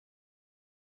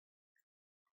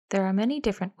There are many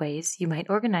different ways you might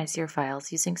organize your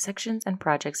files using sections and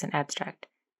projects in Abstract.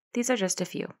 These are just a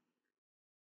few.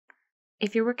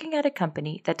 If you're working at a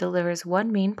company that delivers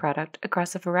one main product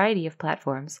across a variety of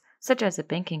platforms, such as a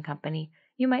banking company,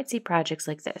 you might see projects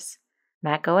like this: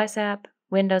 Mac OS app,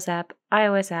 Windows app,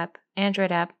 iOS app,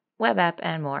 Android app, web app,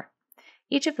 and more.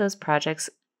 Each of those projects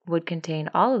would contain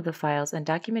all of the files and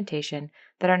documentation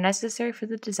that are necessary for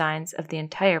the designs of the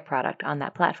entire product on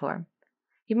that platform.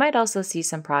 You might also see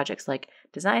some projects like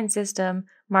design system,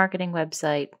 marketing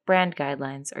website, brand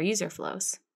guidelines, or user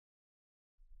flows.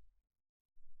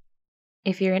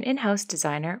 If you're an in-house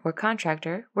designer or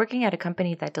contractor working at a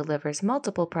company that delivers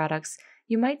multiple products,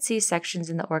 you might see sections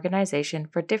in the organization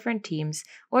for different teams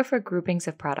or for groupings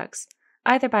of products,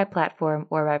 either by platform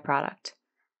or by product.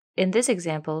 In this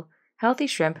example, Healthy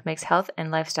Shrimp makes health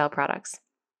and lifestyle products.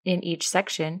 In each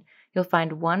section, you'll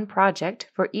find one project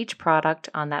for each product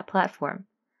on that platform.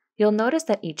 You'll notice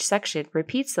that each section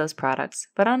repeats those products,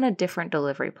 but on a different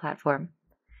delivery platform.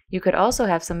 You could also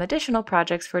have some additional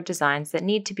projects for designs that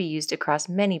need to be used across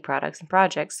many products and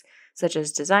projects, such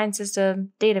as design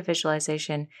system, data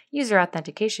visualization, user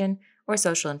authentication, or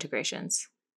social integrations.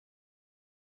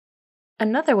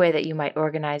 Another way that you might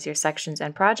organize your sections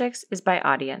and projects is by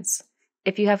audience.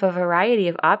 If you have a variety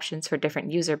of options for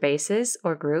different user bases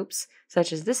or groups,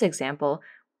 such as this example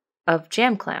of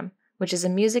JamClam, which is a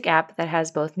music app that has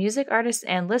both music artists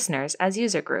and listeners as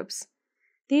user groups.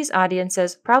 These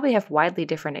audiences probably have widely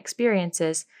different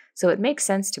experiences, so it makes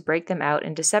sense to break them out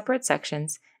into separate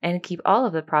sections and keep all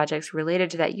of the projects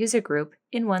related to that user group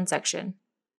in one section.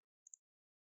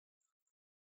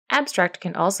 Abstract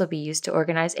can also be used to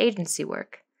organize agency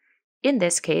work. In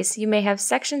this case, you may have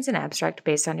sections in Abstract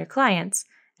based on your clients,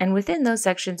 and within those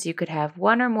sections you could have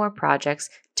one or more projects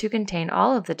to contain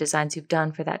all of the designs you've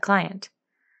done for that client.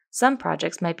 Some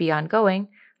projects might be ongoing,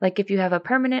 like if you have a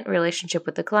permanent relationship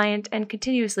with the client and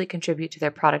continuously contribute to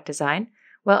their product design,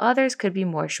 while others could be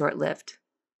more short-lived.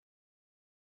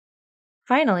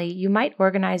 Finally, you might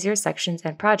organize your sections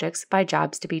and projects by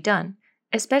jobs to be done,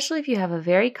 especially if you have a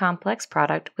very complex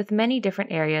product with many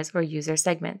different areas or user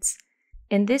segments.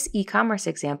 In this e-commerce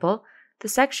example, the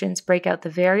sections break out the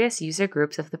various user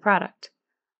groups of the product.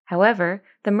 However,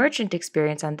 the merchant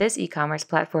experience on this e-commerce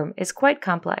platform is quite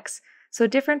complex, so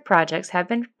different projects have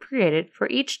been created for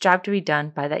each job to be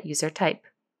done by that user type.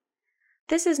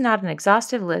 This is not an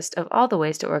exhaustive list of all the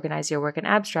ways to organize your work in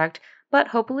Abstract, but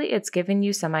hopefully it's given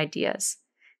you some ideas.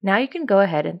 Now you can go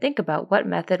ahead and think about what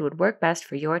method would work best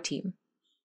for your team.